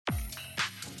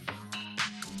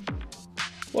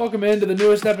Welcome into the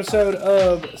newest episode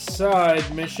of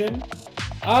Side Mission.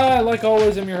 I, like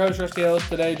always, am your host, Rusty Ellis,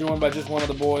 today joined by just one of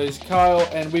the boys, Kyle,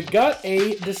 and we've got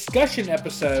a discussion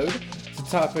episode. It's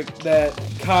a topic that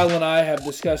Kyle and I have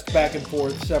discussed back and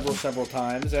forth several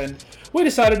times, and we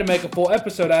decided to make a full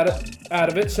episode out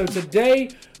of it. So today,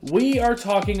 we are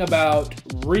talking about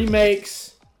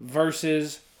remakes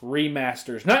versus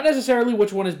remasters. Not necessarily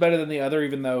which one is better than the other,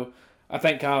 even though I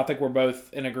think we're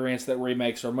both in agreement that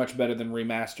remakes are much better than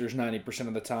remasters 90%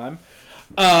 of the time.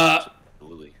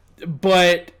 Absolutely.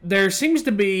 But there seems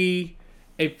to be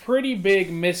a pretty big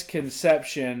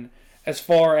misconception as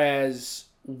far as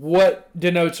what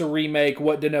denotes a remake,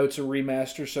 what denotes a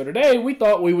remaster. So today we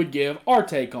thought we would give our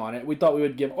take on it. We thought we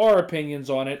would give our opinions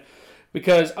on it.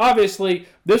 Because obviously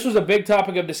this was a big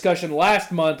topic of discussion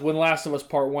last month when Last of Us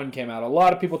Part 1 came out. A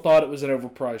lot of people thought it was an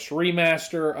overpriced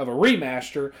remaster of a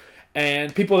remaster.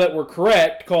 And people that were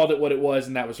correct called it what it was,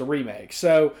 and that was a remake.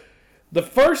 So the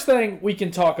first thing we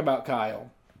can talk about,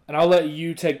 Kyle, and I'll let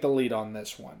you take the lead on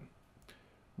this one.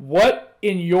 What,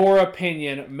 in your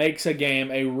opinion, makes a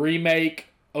game a remake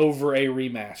over a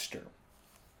remaster?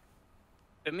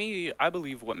 To me, I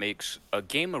believe what makes a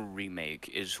game a remake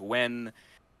is when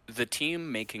the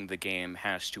team making the game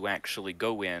has to actually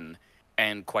go in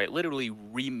and quite literally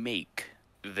remake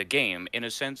the game, in a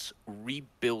sense,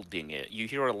 rebuilding it. You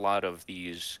hear a lot of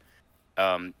these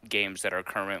games that are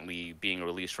currently being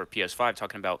released for PS5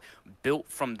 talking about built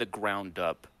from the ground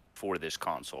up for this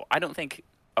console. I don't think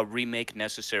a remake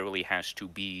necessarily has to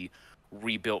be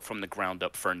rebuilt from the ground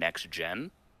up for next gen.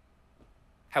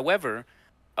 However,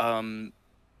 the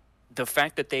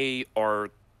fact that they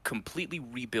are completely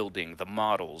rebuilding the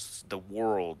models, the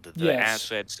world, the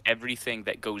assets, everything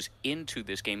that goes into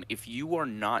this game, if you are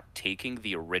not taking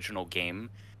the original game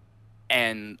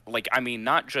and,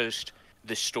 not just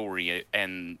the story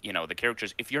and, the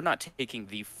characters, if you're not taking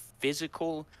the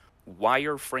physical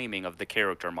wireframing of the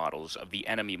character models, of the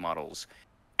enemy models,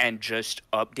 and just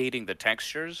updating the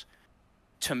textures,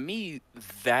 to me,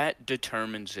 that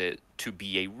determines it to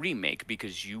be a remake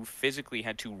because you physically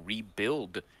had to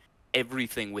rebuild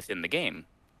everything within the game.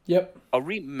 Yep. A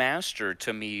remaster,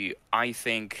 to me, I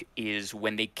think, is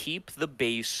when they keep the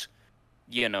base,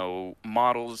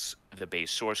 models, the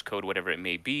base source code, whatever it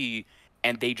may be,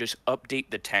 and they just update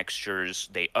the textures.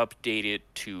 They update it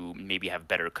to maybe have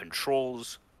better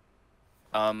controls.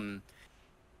 I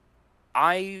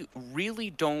really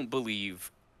don't believe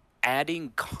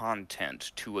adding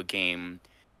content to a game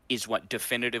is what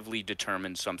definitively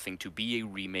determines something to be a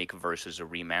remake versus a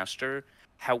remaster.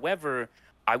 However,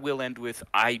 I will end with,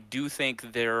 I do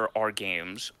think there are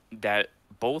games that,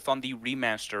 both on the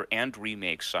remaster and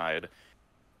remake side,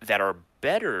 that are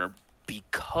better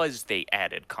because they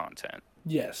added content.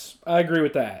 Yes, I agree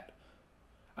with that.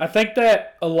 I think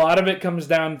that a lot of it comes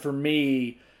down, for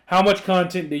me, how much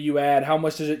content do you add? How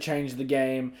much does it change the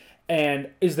game? And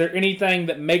is there anything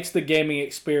that makes the gaming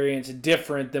experience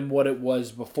different than what it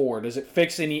was before? Does it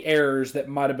fix any errors that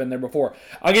might have been there before?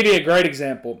 I'll give you a great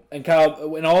example. And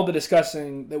Kyle, in all the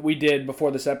discussing that we did before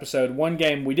this episode, one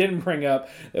game we didn't bring up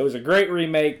that was a great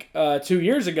remake 2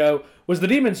 years ago was the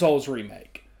Demon's Souls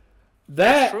remake.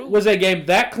 That was a game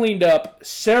that cleaned up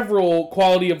several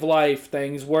quality of life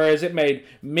things, whereas it made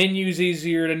menus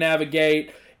easier to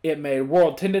navigate. It made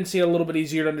world tendency a little bit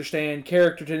easier to understand,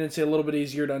 character tendency a little bit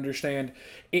easier to understand.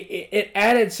 It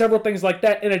added several things like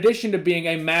that, in addition to being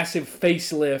a massive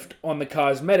facelift on the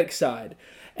cosmetic side.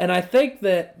 And I think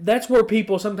that that's where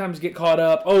people sometimes get caught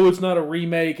up. Oh, it's not a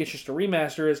remake, it's just a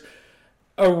remaster. Is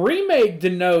a remake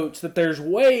denotes that there's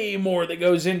way more that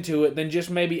goes into it than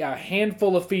just maybe a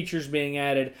handful of features being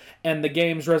added and the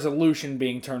game's resolution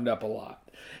being turned up a lot.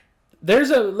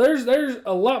 There's a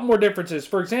lot more differences.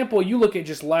 For example, you look at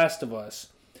just Last of Us.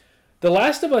 The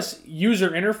Last of Us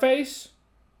user interface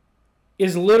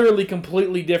is literally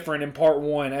completely different in Part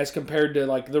 1 as compared to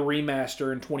like the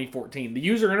remaster in 2014. The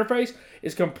user interface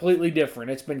is completely different.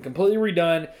 It's been completely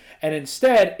redone, and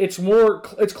instead it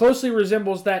closely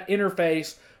resembles that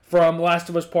interface from Last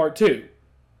of Us Part 2.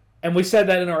 And we said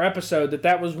that in our episode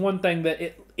that was one thing that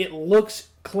it looks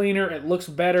cleaner, it looks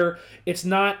better, it's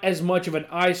not as much of an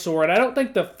eyesore. And I don't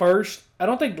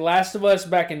think Last of Us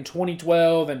back in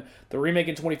 2012 and the remake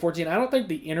in 2014, I don't think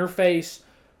the interface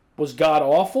was god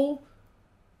awful,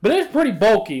 but it's pretty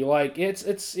bulky. Like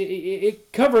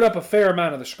it covered up a fair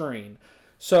amount of the screen.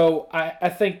 So I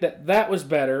think that was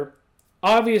better.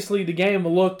 Obviously the game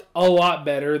looked a lot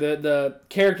better. The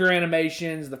character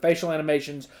animations, the facial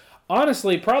animations,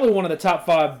 honestly, probably one of the top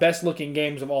 5 best looking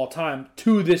games of all time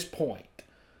to this point.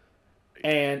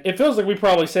 And it feels like we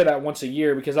probably say that once a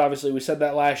year because obviously we said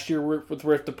that last year with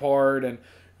Rift Apart and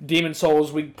Demon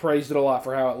Souls, we praised it a lot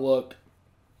for how it looked.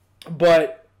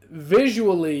 But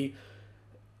visually,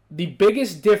 the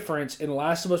biggest difference in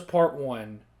Last of Us Part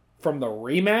 1 from the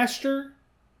remaster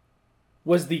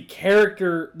was the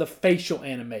character, the facial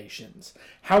animations.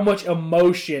 How much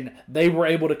emotion they were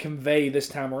able to convey this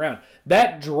time around.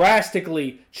 That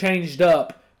drastically changed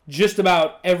up just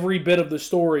about every bit of the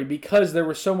story because there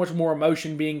was so much more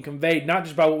emotion being conveyed, not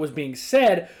just by what was being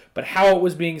said, but how it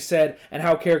was being said and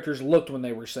how characters looked when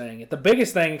they were saying it. The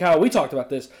biggest thing, Kyle, we talked about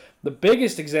this, the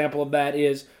biggest example of that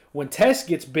is when Tess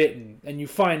gets bitten and you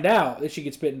find out that she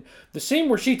gets bitten, the scene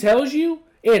where she tells you,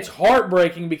 it's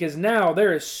heartbreaking because now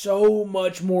there is so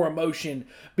much more emotion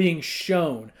being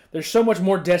shown. There's so much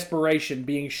more desperation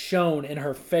being shown in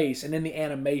her face and in the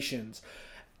animations.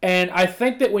 And I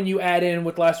think that when you add in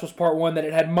with Last of Us Part 1 that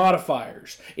it had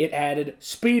modifiers, it added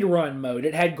speedrun mode,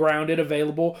 it had grounded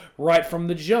available right from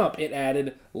the jump, it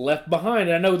added Left Behind.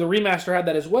 And I know the remaster had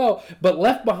that as well, but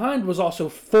Left Behind was also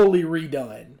fully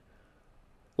redone.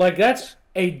 Like, that's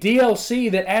a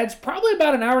DLC that adds probably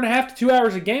about an hour and a half to 2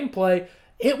 hours of gameplay.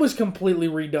 It was completely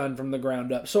redone from the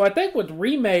ground up. So I think with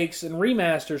remakes and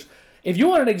remasters, if you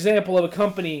want an example of a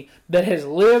company that has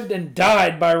lived and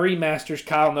died by remasters,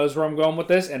 Kyle knows where I'm going with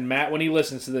this, and Matt, when he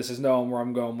listens to this, is knowing where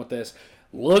I'm going with this.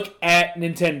 Look at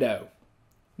Nintendo.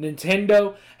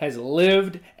 Nintendo has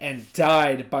lived and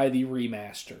died by the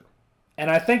remaster. And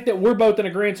I think that we're both in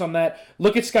agreement on that.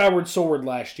 Look at Skyward Sword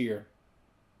last year.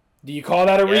 Do you call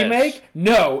that a remake?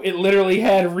 No, it literally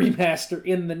had a remaster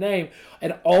in the name.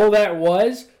 And all that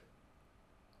was,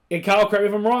 and Kyle, correct me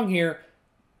if I'm wrong here,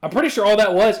 I'm pretty sure all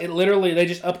that was, it literally, they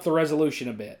just upped the resolution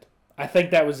a bit. I think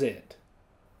that was it.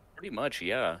 Pretty much,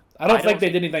 yeah. I don't think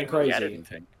they did anything crazy.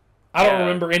 Anything. I don't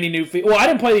remember any new features. Well, I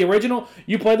didn't play the original.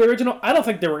 You played the original? I don't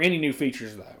think there were any new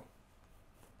features, though.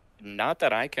 Not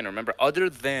that I can remember, other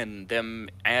than them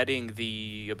adding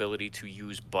the ability to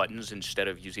use buttons instead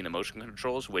of using the motion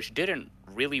controls, which didn't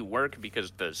really work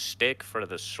because the stick for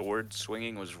the sword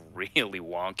swinging was really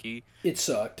wonky. It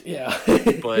sucked, yeah.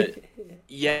 But,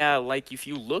 yeah, like, if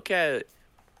you look at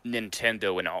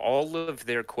Nintendo and all of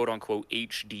their quote-unquote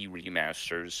HD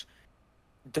remasters,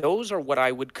 those are what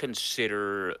I would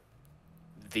consider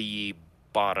the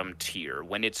bottom tier,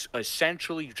 when it's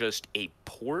essentially just a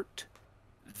port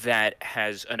that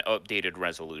has an updated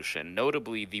resolution.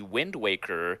 Notably, the Wind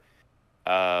Waker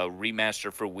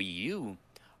remaster for Wii U,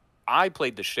 I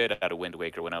played the shit out of Wind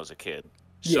Waker when I was a kid.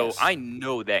 So Yes. I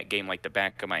know that game like the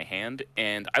back of my hand,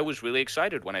 and I was really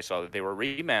excited when I saw that they were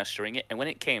remastering it. And when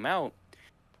it came out,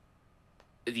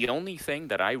 the only thing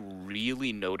that I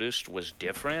really noticed was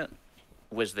different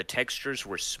was the textures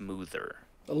were smoother.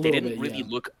 They didn't really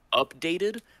look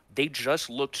updated. They just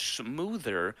looked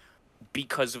smoother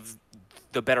because of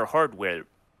the better hardware.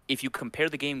 If you compare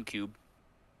the GameCube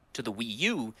to the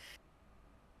Wii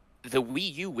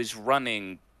U was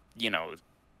running,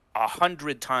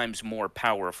 100 times more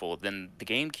powerful than the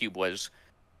GameCube was.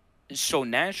 So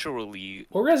naturally,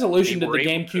 what resolution did the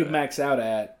GameCube max out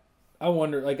at? I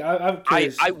wonder. Like, I'm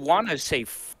curious. I want to say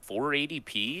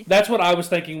 480p. That's what I was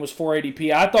thinking was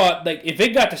 480p. I thought like if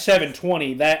it got to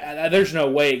 720, there's no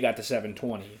way it got to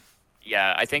 720.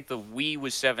 Yeah, I think the Wii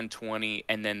was 720,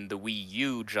 and then the Wii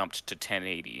U jumped to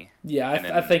 1080. Yeah,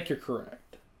 I think you're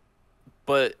correct.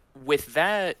 But with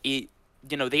that, they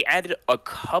added a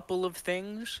couple of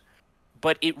things,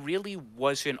 but it really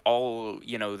wasn't all,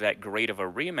 that great of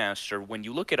a remaster. When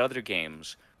you look at other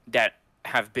games that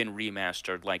have been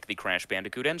remastered, like the Crash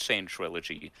Bandicoot Insane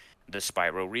trilogy, the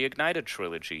Spyro Reignited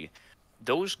trilogy,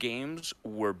 those games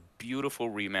were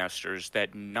beautiful remasters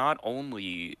that not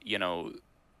only,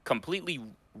 completely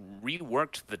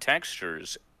reworked the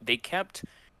textures, they kept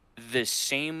the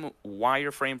same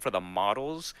wireframe for the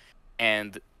models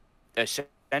and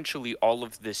essentially all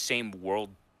of the same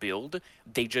world build.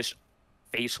 They just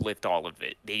facelift all of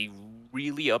it. They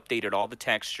really updated all the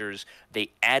textures.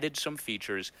 They added some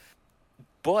features,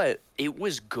 but it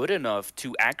was good enough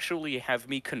to actually have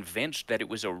me convinced that it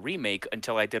was a remake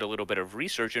until I did a little bit of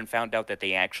research and found out that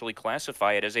they actually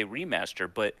classify it as a remaster.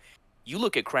 But you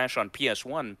look at Crash on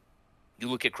PS1, you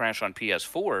look at Crash on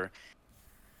PS4,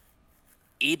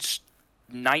 it's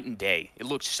night and day. It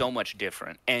looks so much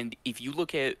different. And if you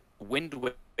look at Wind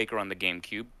Waker on the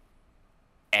GameCube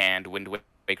and Wind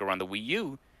Waker on the Wii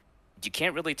U, you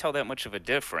can't really tell that much of a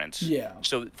difference. Yeah.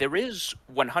 So there is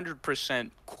 100%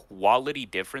 quality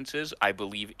differences, I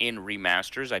believe, in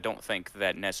remasters. I don't think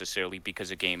that necessarily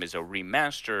because a game is a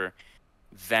remaster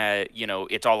that,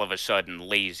 it's all of a sudden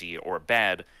lazy or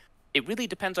bad. It really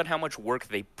depends on how much work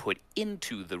they put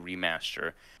into the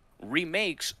remaster.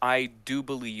 Remakes, I do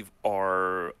believe,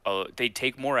 are they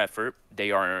take more effort.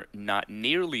 They are not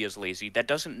nearly as lazy. That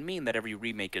doesn't mean that every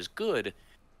remake is good.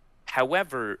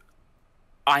 However,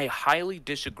 I highly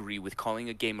disagree with calling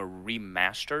a game a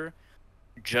remaster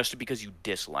just because you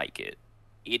dislike it.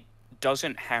 It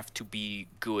doesn't have to be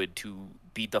good to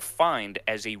be defined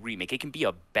as a remake. It can be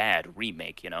a bad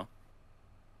remake, you know?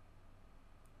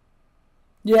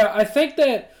 Yeah, I think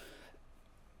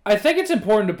it's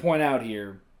important to point out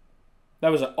here.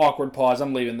 That was an awkward pause.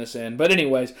 I'm leaving this in. But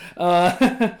anyways,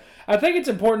 I think it's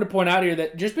important to point out here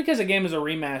that just because a game is a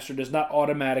remaster does not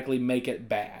automatically make it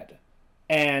bad.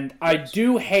 And I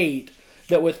do hate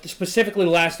that with specifically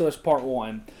Last of Us Part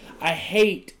 1, I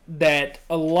hate that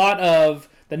a lot of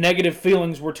the negative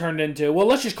feelings were turned into, well,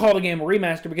 let's just call the game a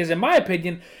remaster, because in my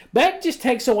opinion, that just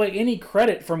takes away any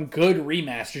credit from good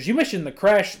remasters. You mentioned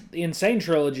the Insane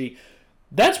trilogy.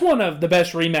 That's one of the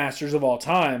best remasters of all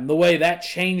time. The way that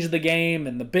changed the game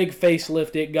and the big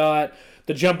facelift it got,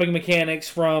 the jumping mechanics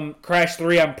from Crash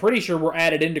 3, I'm pretty sure were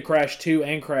added into Crash 2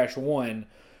 and Crash 1,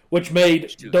 which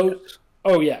made those...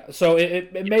 Oh, yeah. So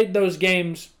it made those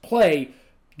games play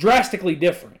drastically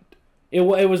different. It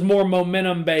was more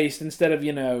momentum-based instead of,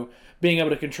 being able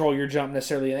to control your jump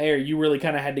necessarily in the air. You really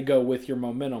kind of had to go with your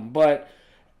momentum. But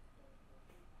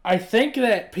I think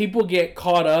that people get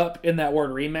caught up in that word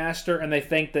remaster, and they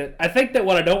think that... I think that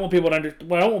what I don't want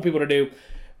people to do,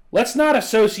 let's not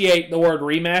associate the word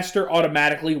remaster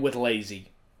automatically with lazy.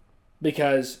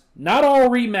 Because not all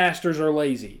remasters are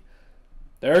lazy.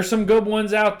 There are some good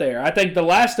ones out there. I think The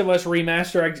Last of Us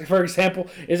remaster, for example,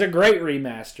 is a great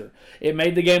remaster. It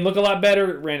made the game look a lot better.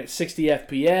 It ran at 60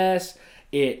 FPS.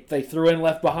 They threw in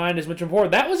Left Behind as much before.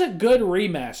 That was a good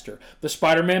remaster. The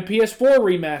Spider-Man PS4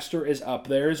 remaster is up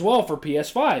there as well for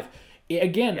PS5. It,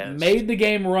 again, made the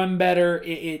game run better.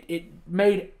 It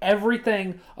made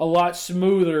everything a lot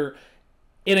smoother.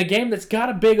 In a game that's got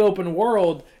a big open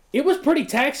world, it was pretty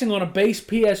taxing on a base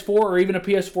PS4 or even a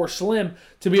PS4 Slim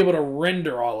to be able to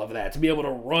render all of that, to be able to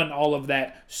run all of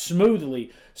that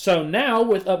smoothly. So now,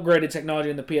 with upgraded technology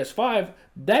in the PS5,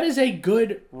 that is a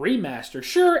good remaster.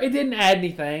 Sure, it didn't add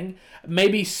anything.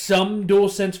 Maybe some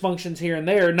DualSense functions here and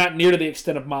there, not near to the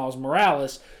extent of Miles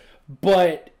Morales,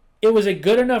 but it was a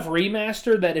good enough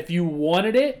remaster that if you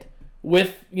wanted it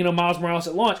with, Miles Morales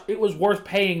at launch, it was worth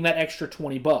paying that extra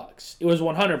 $20. It was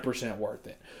 100% worth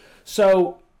it.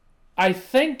 So I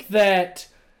think that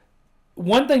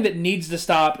one thing that needs to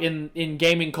stop in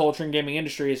gaming culture and gaming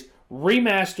industry is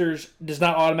remasters does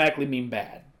not automatically mean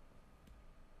bad.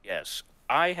 Yes.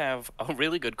 I have a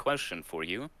really good question for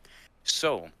you.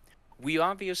 So, we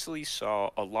obviously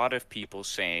saw a lot of people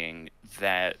saying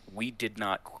that we did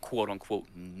not, quote-unquote,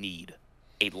 need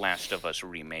a Last of Us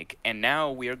remake, and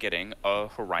now we are getting a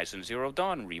Horizon Zero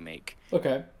Dawn remake.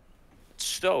 Okay.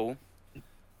 So,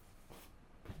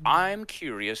 I'm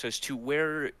curious as to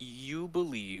where you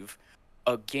believe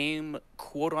a game,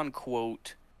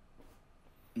 quote-unquote,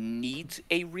 needs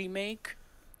a remake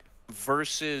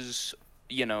versus,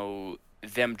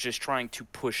 them just trying to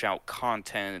push out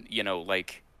content,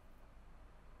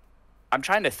 I'm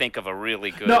trying to think of a really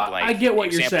good I get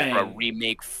what you're example saying. for a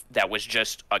remake that was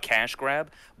just a cash grab.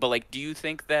 But do you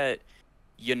think that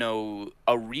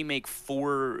a remake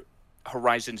for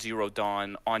Horizon Zero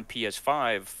Dawn on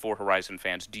PS5 for Horizon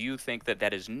fans? Do you think that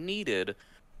that is needed,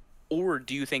 or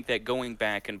do you think that going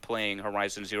back and playing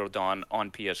Horizon Zero Dawn on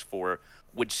PS4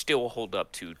 would still hold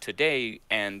up to today,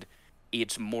 and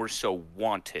it's more so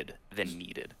wanted than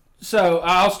needed? So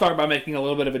I'll start by making a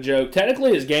little bit of a joke.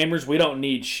 Technically, as gamers, we don't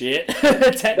need shit.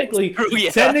 Technically, we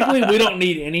don't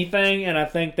need anything, and I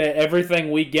think that everything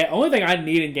we get, only thing I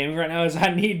need in gaming right now is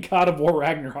I need God of War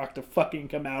Ragnarok to fucking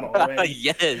come out already.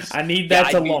 Yes, I need that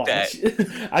to launch.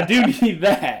 I do need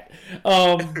that.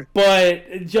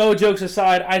 But jokes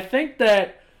aside, I think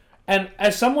that, and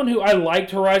as someone who I liked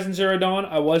Horizon Zero Dawn,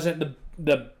 I wasn't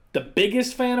the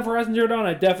biggest fan of Horizon Zero Dawn.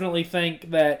 I definitely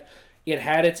think that it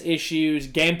had its issues.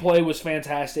 Gameplay was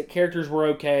fantastic. Characters were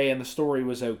okay, and the story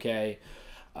was okay.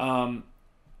 I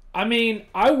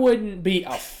wouldn't be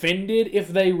offended if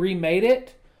they remade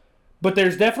it, but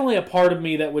there's definitely a part of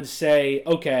me that would say,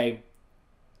 okay,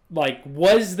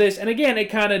 was this... And again,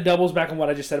 it kind of doubles back on what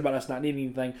I just said about us not needing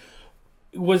anything.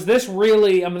 Was this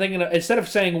really... I'm thinking, instead of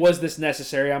saying, was this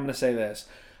necessary, I'm going to say this.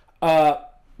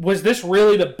 Was this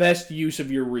really the best use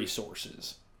of your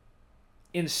resources?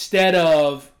 Instead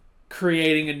of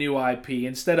creating a new IP,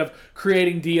 instead of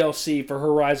creating DLC for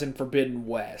Horizon Forbidden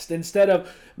West, instead of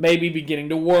maybe beginning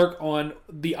to work on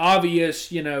the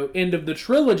obvious, end of the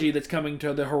trilogy that's coming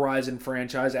to the Horizon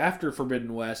franchise after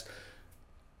Forbidden West,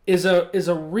 is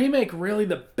a remake really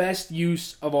the best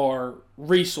use of our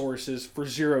resources for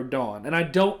Zero Dawn? And I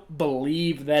don't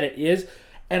believe that it is.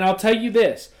 And I'll tell you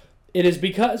this. It is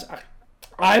because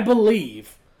I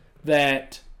believe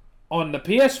that on the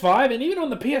PS5 and even on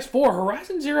the PS4,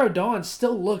 Horizon Zero Dawn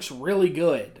still looks really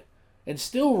good and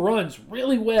still runs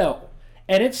really well.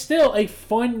 And it's still a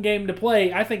fun game to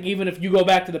play. I think even if you go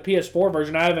back to the PS4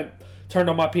 version, I haven't turned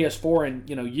on my PS4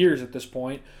 in years at this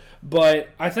point. But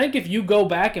I think if you go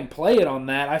back and play it on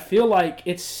that, I feel like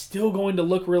it's still going to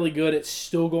look really good. It's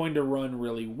still going to run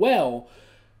really well.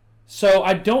 So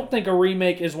I don't think a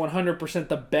remake is 100%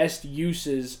 the best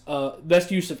use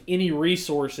of any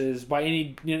resources by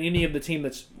any of the team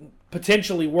that's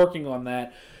potentially working on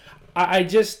that. I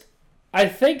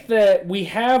think that we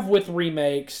have with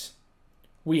remakes,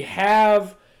 we've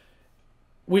kind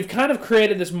of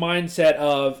created this mindset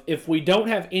of if we don't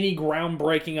have any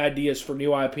groundbreaking ideas for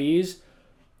new IPs,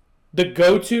 the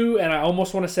go-to, and I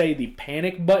almost want to say the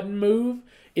panic button move,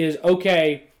 is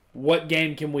okay, what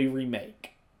game can we remake?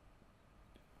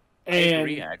 And I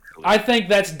agree, actually. I think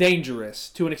that's dangerous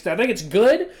to an extent. I think it's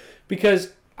good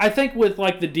because I think with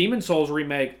like the Demon Souls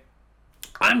remake,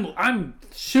 I'm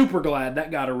super glad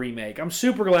that got a remake. I'm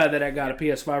super glad that it got a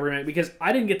PS5 remake because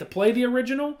I didn't get to play the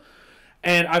original.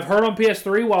 And I've heard on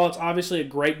PS3, while it's obviously a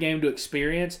great game to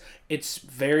experience, it's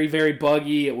very, very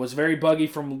buggy. It was very buggy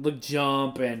from the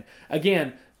jump. And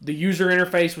again, the user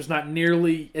interface was not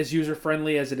nearly as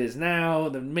user-friendly as it is now.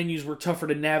 The menus were tougher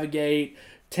to navigate.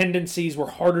 Tendencies were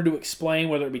harder to explain,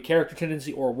 whether it be character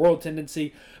tendency or world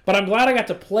tendency. But I'm glad I got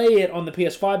to play it on the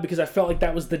PS5 because I felt like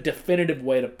that was the definitive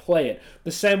way to play it.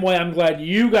 The same way I'm glad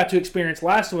you got to experience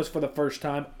Last of Us for the first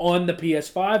time on the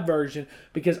PS5 version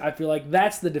because I feel like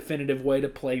that's the definitive way to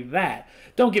play that.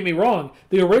 Don't get me wrong,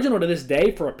 the original to this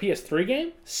day for a PS3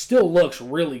 game still looks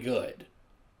really good.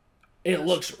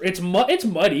 It's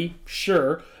muddy,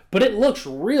 sure, but it looks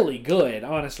really good,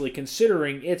 honestly,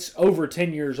 considering it's over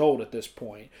 10 years old at this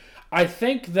point. I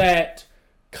think that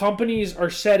companies are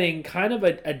setting kind of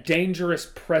a dangerous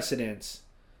precedence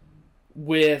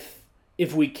with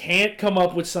if we can't come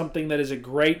up with something that is a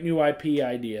great new IP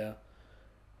idea,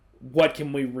 what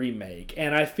can we remake?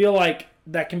 And I feel like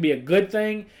that can be a good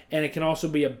thing, and it can also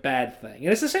be a bad thing.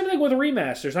 And it's the same thing with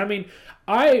remasters. I mean,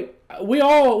 we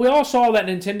all saw that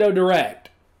Nintendo Direct.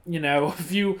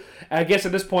 I guess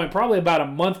at this point, probably about a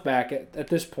month back at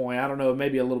this point, I don't know,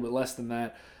 maybe a little bit less than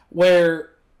that,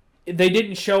 where they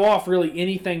didn't show off really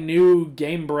anything new,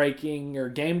 game-breaking, or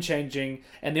game-changing,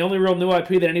 and the only real new IP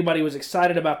that anybody was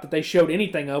excited about that they showed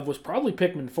anything of was probably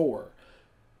Pikmin 4.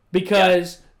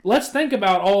 Because let's think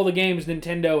about all the games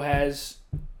Nintendo has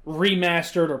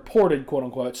remastered or ported,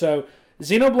 quote-unquote. So,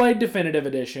 Xenoblade Definitive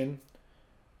Edition,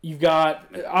 you've got,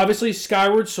 obviously,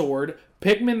 Skyward Sword,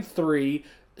 Pikmin 3,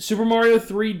 Super Mario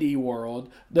 3D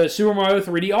World, the Super Mario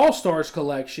 3D All-Stars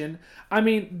Collection. I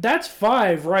mean, that's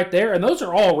 5 right there, and those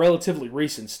are all relatively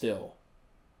recent still.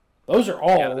 Those are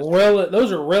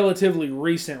those are relatively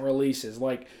recent releases.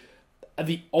 Like,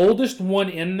 the oldest one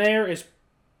in there is,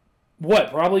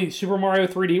 probably Super Mario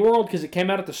 3D World, because it came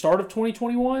out at the start of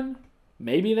 2021?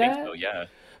 Maybe that? I think so, yeah.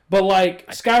 But,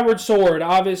 like, Skyward Sword,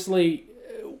 obviously,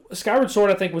 Skyward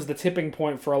Sword, I think, was the tipping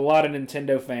point for a lot of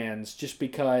Nintendo fans, just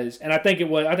because, and I think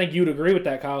you'd agree with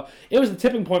that, Kyle. It was the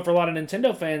tipping point for a lot of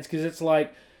Nintendo fans because it's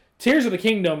like, Tears of the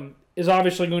Kingdom is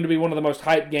obviously going to be one of the most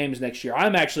hyped games next year.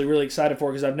 I'm actually really excited for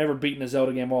it because I've never beaten a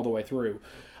Zelda game all the way through.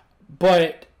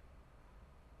 But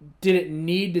did it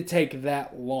need to take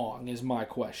that long? Is my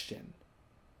question.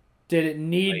 Did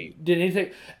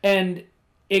anything? And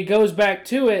it goes back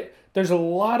to it. There's a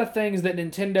lot of things that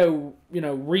Nintendo,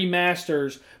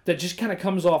 remasters that just kind of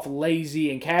comes off lazy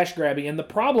and cash grabby. And the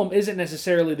problem isn't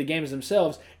necessarily the games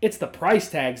themselves. It's the price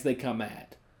tags they come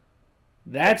at.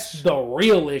 That's the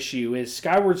real issue, is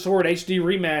Skyward Sword HD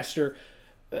Remaster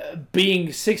being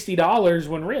 $60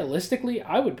 when realistically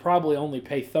I would probably only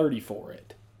pay $30 for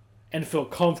it and feel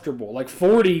comfortable. Like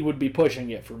 $40 would be pushing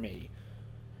it for me.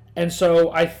 And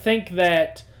so I think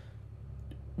that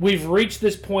we've reached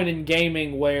this point in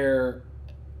gaming where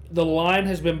the line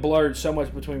has been blurred so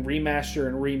much between remaster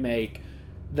and remake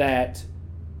that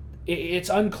it's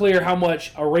unclear how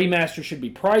much a remaster should be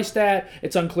priced at.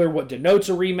 It's unclear what denotes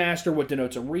a remaster, what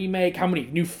denotes a remake, how many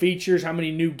new features, how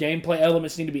many new gameplay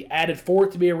elements need to be added for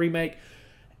it to be a remake.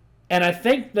 And I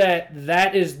think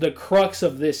that is the crux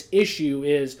of this issue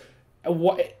is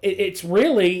it's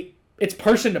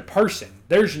person to person.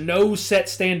 There's no set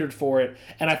standard for it,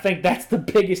 and I think that's the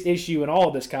biggest issue in all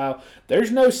of this, Kyle.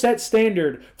 There's no set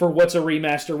standard for what's a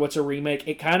remaster, what's a remake.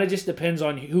 It kind of just depends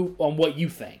on what you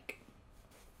think.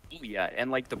 Yeah,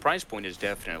 and like the price point is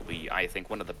definitely, I think,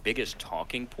 one of the biggest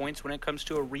talking points when it comes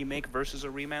to a remake versus a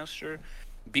remaster,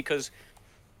 because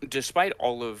despite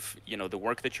all of, the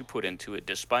work that you put into it,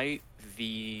 despite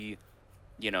the,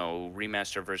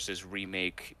 remaster versus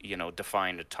remake,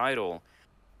 defined title,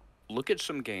 look at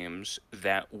some games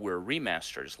that were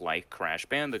remasters, like Crash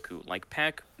Bandicoot, like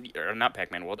or not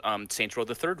Pac-Man World, Saints Row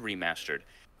the Third remastered.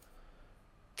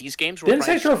 These games were Didn't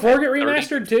Saints priced Row at 4 get 30 to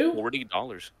remastered too?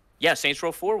 $40. Yeah, Saints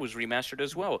Row 4 was remastered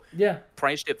as well, Yeah.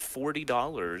 priced at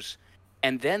 $40.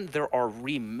 And then there are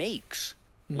remakes,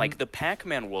 Mm-hmm. like the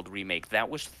Pac-Man World remake, that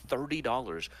was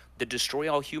 $30. The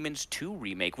Destroy All Humans 2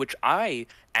 remake, which I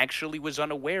actually was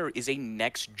unaware is a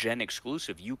next-gen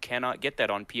exclusive. You cannot get that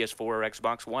on PS4 or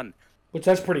Xbox One. Which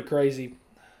that's pretty crazy.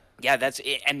 Yeah, that's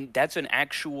it, and that's an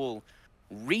actual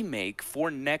remake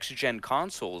for next-gen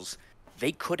consoles.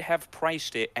 They could have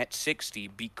priced it at 60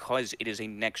 because it is a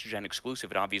next-gen exclusive.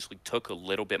 It obviously took a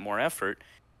little bit more effort.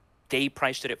 They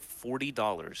priced it at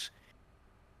 $40.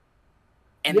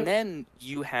 And Yep. then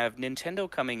you have Nintendo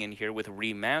coming in here with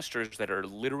remasters that are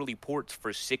literally ports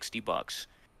for $60.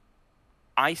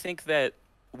 I think that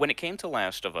when it came to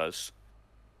Last of Us,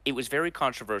 it was very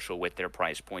controversial with their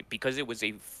price point because it was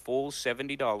a full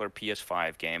 $70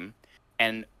 PS5 game.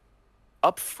 And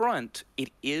up front,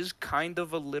 it is kind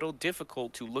of a little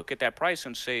difficult to look at that price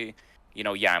and say,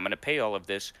 yeah, I'm going to pay all of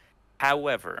this.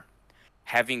 However,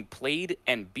 having played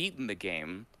and beaten the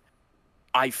game,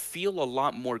 I feel a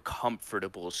lot more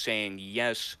comfortable saying,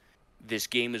 yes, this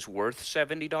game is worth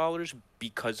 $70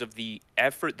 because of the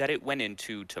effort that it went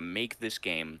into to make this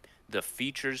game, the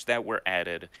features that were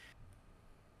added.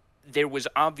 There was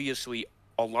obviously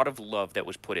a lot of love that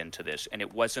was put into this, and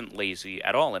it wasn't lazy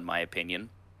at all, in my opinion.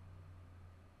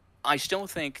 I still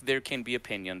think there can be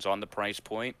opinions on the price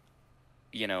point.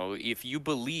 If you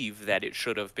believe that it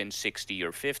should have been 60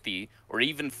 or 50 or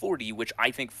even 40, which I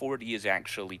think 40 is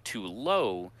actually too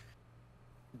low,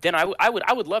 then I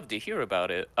would love to hear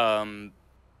about it.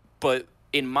 But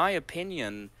in my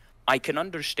opinion, I can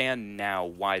understand now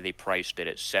why they priced it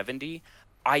at 70.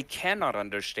 I cannot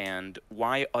understand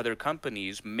why other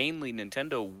companies, mainly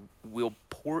Nintendo, will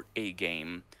port a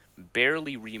game,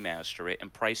 barely remaster it,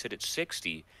 and price it at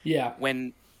 60 Yeah.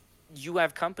 when you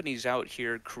have companies out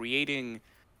here creating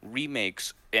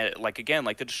remakes, like again,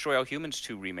 like the Destroy All Humans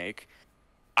 2 remake.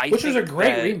 I Which was a think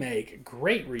great that, remake.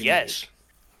 Great yes,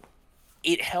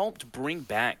 remake. it helped bring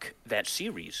back that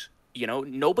series.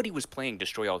 Nobody was playing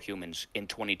Destroy All Humans in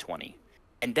 2020.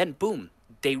 And then, boom,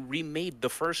 they remade the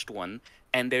first one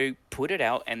and they put it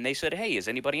out and they said, hey, is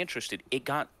anybody interested? It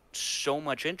got so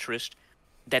much interest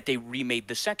that they remade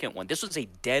the second one. This was a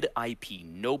dead IP.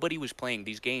 Nobody was playing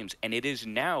these games. And it is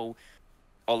now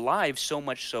alive, so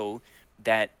much so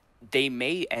that they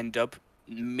may end up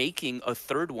making a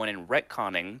third one and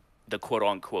retconning the quote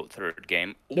unquote third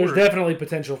game, There's or definitely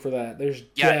potential for that. There's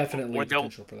yeah, definitely or they'll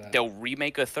potential for that. they'll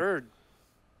remake a third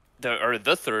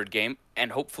the third game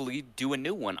and hopefully do a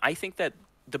new one. I think that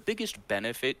the biggest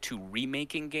benefit to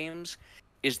remaking games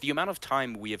is the amount of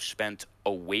time we have spent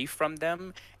away from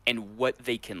them and what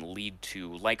they can lead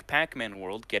to. Like Pac-Man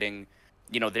World getting,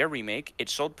 their remake, it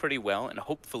sold pretty well, and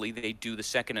hopefully they do the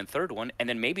second and third one, and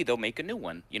then maybe they'll make a new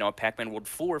one. A Pac-Man World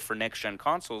 4 for next-gen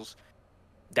consoles.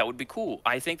 That would be cool.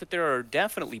 I think that there are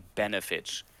definitely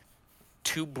benefits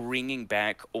to bringing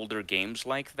back older games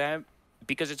like that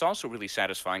because it's also really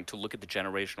satisfying to look at the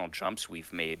generational jumps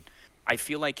we've made. I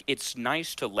feel like it's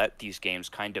nice to let these games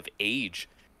kind of age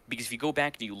because if you go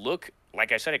back and you look,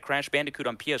 like I said, at Crash Bandicoot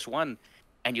on PS1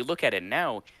 and you look at it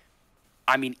now,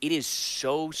 I mean, it is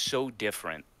so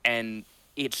different and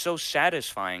it's so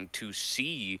satisfying to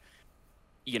see,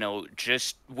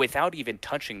 just without even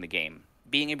touching the game,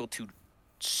 being able to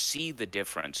see the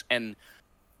difference. And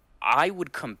I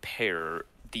would compare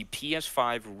the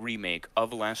PS5 remake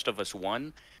of Last of Us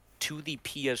 1 to the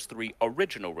PS3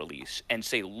 original release and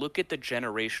say, look at the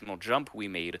generational jump we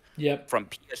made Yep. from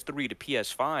PS3 to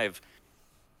PS5.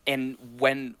 And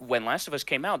when Last of Us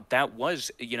came out, that was,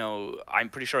 I'm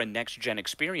pretty sure a next gen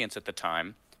experience at the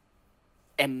time.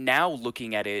 And now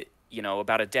looking at it,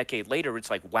 about a decade later, it's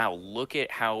like, wow, look at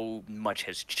how much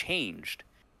has changed.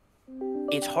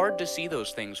 It's hard to see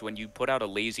those things when you put out a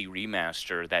lazy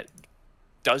remaster that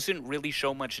doesn't really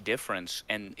show much difference,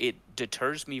 and it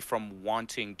deters me from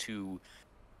wanting to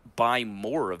buy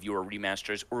more of your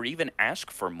remasters or even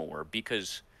ask for more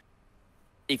because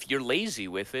if you're lazy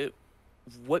with it,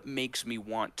 what makes me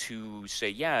want to say,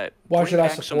 yeah, Why bring should I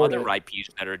back some support other it? IPs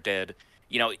that are dead?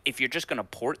 If you're just going to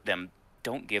port them,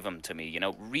 don't give them to me.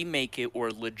 Remake it or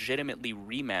legitimately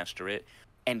remaster it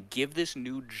and give this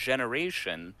new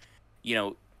generation, you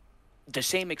know, the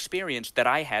same experience that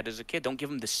I had as a kid. Don't give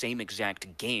them the same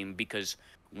exact game, because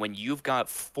when you've got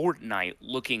Fortnite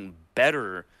looking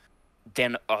better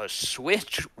than a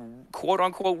Switch quote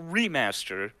unquote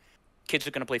remaster, kids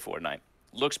are going to play Fortnite.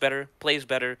 Looks better, plays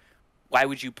better. Why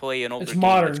would you play an It's older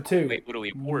game that's modern too. quite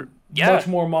literally port? Much Yeah,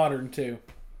 more modern too.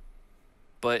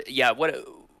 but yeah, what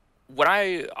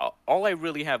I all I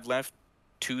really have left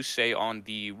to say on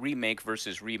the remake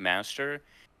versus remaster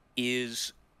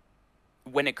is,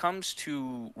 when it comes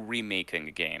to remaking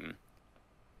a game,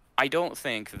 I don't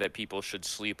think that people should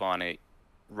sleep on it,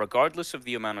 regardless of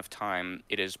the amount of time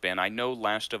it has been. I know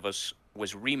Last of Us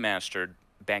was remastered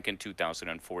back in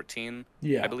 2014,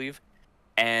 I Yeah. believe,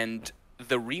 and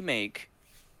the remake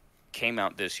came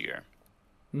out this year.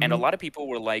 And a Hmm. lot of people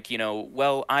were like,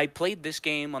 well, I played this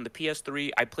game on the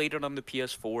PS3, I played it on the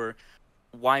PS4.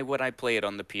 Why would I play it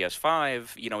on the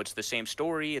PS5? It's the same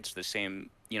story, it's the same,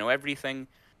 everything.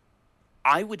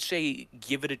 I would say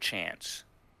give it a chance.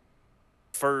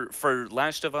 For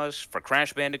Last of Us, for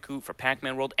Crash Bandicoot, for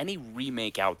Pac-Man World, any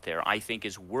remake out there, I think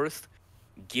is worth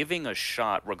giving a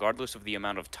shot, regardless of the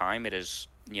amount of time it has,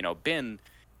 been,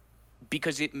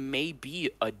 because it may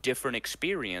be a different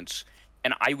experience.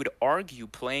 And I would argue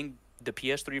playing the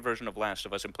PS3 version of Last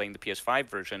of Us and playing the PS5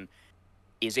 version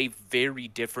is a very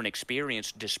different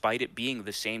experience, despite it being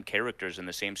the same characters and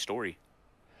the same story.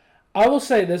 I will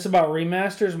say this about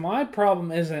remasters. My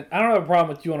problem isn't, I don't have a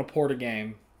problem with you want to port a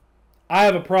game. I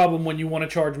have a problem when you want to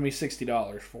charge me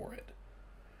 $60 for it.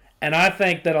 And I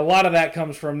think that a lot of that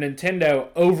comes from Nintendo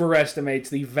overestimates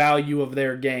the value of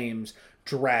their games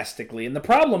drastically. And the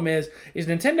problem is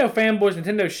Nintendo fanboys,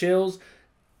 Nintendo shills,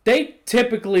 they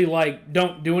typically like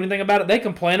don't do anything about it. They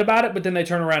complain about it, but then they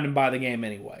turn around and buy the game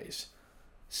anyways.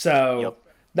 So Yep.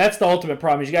 that's the ultimate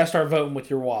problem. Is you got to start voting with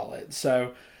your wallet.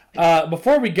 So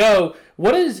before we go,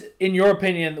 what is, in your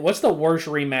opinion, what's the worst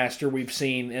remaster we've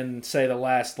seen in, say, the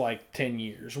last like 10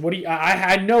 years? What do you?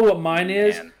 I know what mine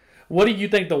is. Man, What do you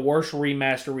think the worst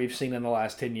remaster we've seen in the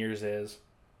last 10 years is?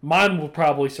 Mine will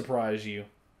probably surprise you.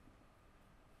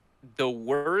 the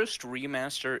worst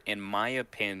remaster, in my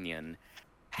opinion,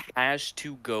 has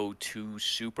to go to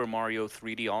Super Mario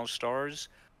 3D All Stars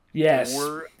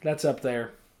Yes, or that's up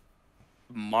there.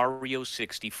 Mario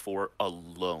 64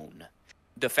 alone.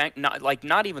 The fact,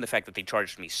 not even the fact that they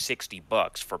charged me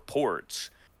 $60 for ports,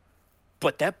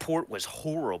 but that port was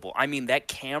horrible. I mean, that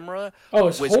camera Oh,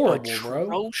 it's was horrible,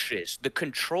 bro. atrocious. The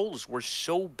controls were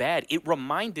so bad. It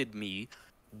reminded me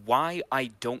why I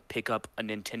don't pick up a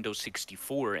Nintendo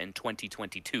 64 in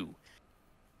 2022.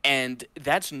 And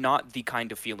that's not the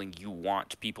kind of feeling you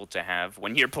want people to have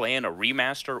when you're playing a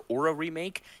remaster or a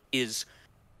remake. Is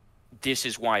This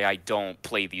is why I don't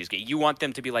play these games. You want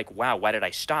them to be like, wow, why did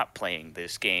I stop playing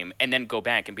this game? And then go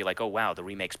back and be like, oh, wow, the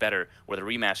remake's better or the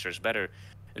remaster's better.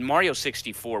 And Mario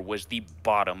 64 was the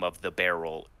bottom of the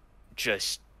barrel.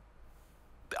 Just,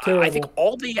 I think Terrible.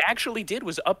 all they actually did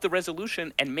was up the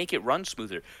resolution and make it run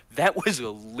smoother. That was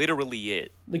literally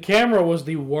it. The camera was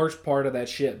the worst part of that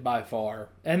shit by far.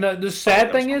 And the Oh, sad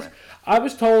that was thing is, horrendous. I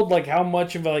was told like how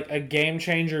much of like a game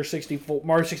changer 64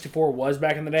 Mario 64 was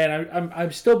back in the day, and I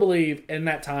still believe in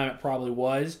that time it probably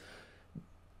was.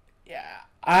 Yeah,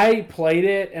 I played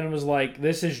it and was like,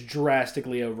 this is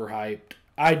drastically overhyped.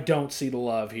 I don't see the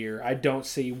love here. I don't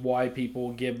see why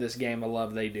people give this game the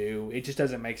love they do. It just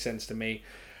doesn't make sense to me.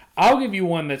 I'll give you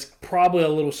one that's probably a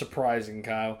little surprising,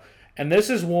 Kyle. And this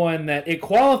is one that it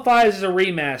qualifies as a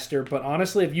remaster, but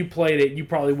honestly, if you played it, you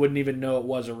probably wouldn't even know it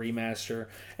was a remaster.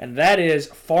 And that is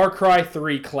Far Cry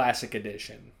 3 Classic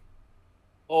Edition.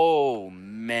 Oh,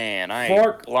 man, I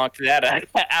Far blocked that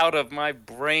out of my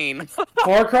brain.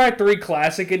 Far Cry 3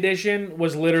 Classic Edition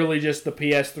was literally just the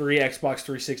PS3, Xbox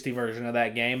 360 version of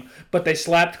that game, but they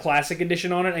slapped Classic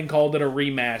Edition on it and called it a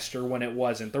remaster when it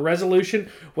wasn't. The resolution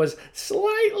was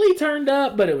slightly turned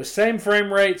up, but it was same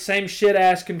frame rate, same shit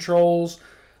ass controls.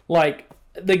 Like,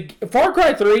 the Far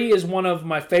Cry 3 is one of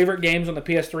my favorite games on the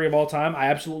PS3 of all time. I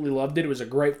absolutely loved it. It was a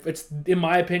great, it's in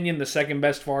my opinion the second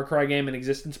best Far Cry game in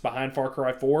existence behind Far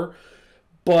Cry 4.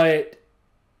 But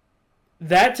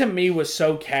that to me was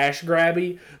so cash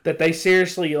grabby that they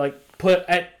seriously like put,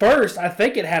 at first I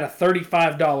think it had a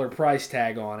 $35 price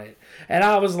tag on it, and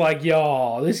I was like,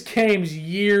 y'all, this game's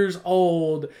years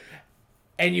old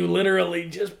and you literally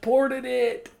just ported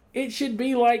it. It should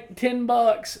be like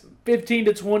 $10, 15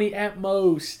 to 20 at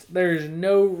most. There's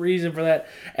no reason for that,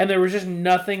 and there was just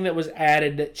nothing that was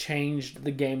added that changed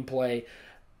the gameplay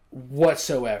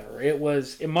whatsoever. It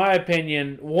was, in my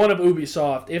opinion, one of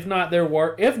Ubisoft, if not their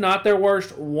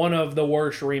worst, one of the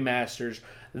worst remasters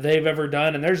they've ever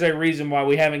done. And there's a reason why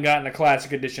we haven't gotten a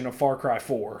classic edition of Far Cry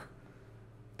 4.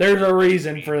 There's a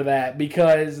reason for that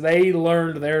because they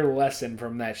learned their lesson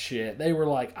from that shit. They were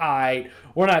like, all right,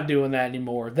 we're not doing that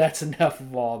anymore. That's enough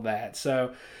of all that.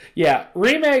 So, yeah,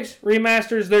 remakes,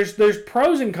 remasters, there's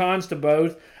pros and cons to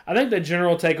both. I think the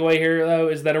general takeaway here, though,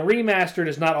 is that a remaster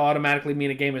does not automatically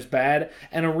mean a game is bad,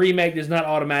 and a remake does not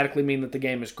automatically mean that the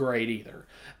game is great either.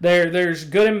 There's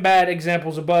good and bad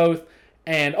examples of both,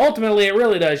 and ultimately it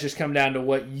really does just come down to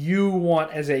what you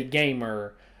want as a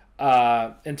gamer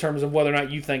in terms of whether or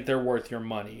not you think they're worth your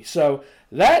money. So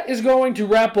that is going to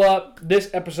wrap up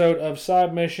this episode of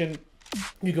Side Mission.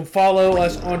 You can follow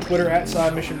us on Twitter at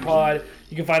Side Mission Pod.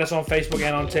 You can find us on Facebook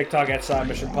and on TikTok at Side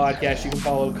Mission Podcast. You can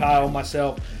follow Kyle,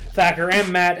 myself, Thacker, and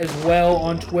Matt as well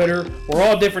on Twitter. We're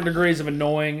all different degrees of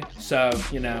annoying, so,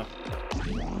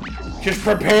 just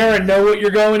prepare and know what you're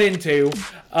going into.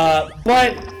 But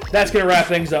that's going to wrap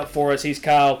things up for us. He's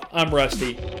Kyle. I'm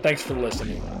Rusty. Thanks for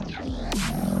listening.